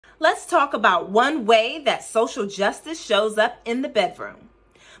let's talk about one way that social justice shows up in the bedroom.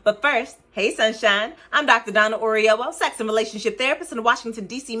 But first, hey sunshine, I'm Dr. Donna Oriowo, sex and relationship therapist in the Washington,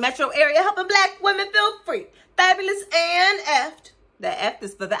 D.C. metro area, helping Black women feel free, fabulous, and effed. The F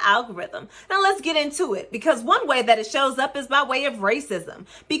is for the algorithm. Now let's get into it, because one way that it shows up is by way of racism,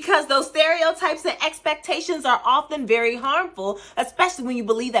 because those stereotypes and expectations are often very harmful, especially when you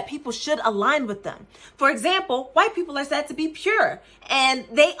believe that people should align with them. For example, white people are said to be pure, and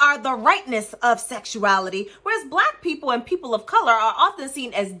they are the rightness of sexuality, whereas Black people and people of color are often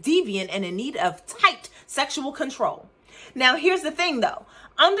seen as deviant and in need of tight sexual control. Now, here's the thing, though.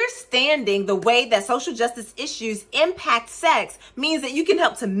 Understanding the way that social justice issues impact sex means that you can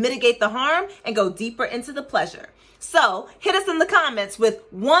help to mitigate the harm and go deeper into the pleasure. So hit us in the comments with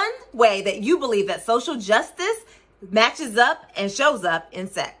one way that you believe that social justice matches up and shows up in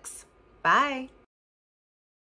sex. Bye.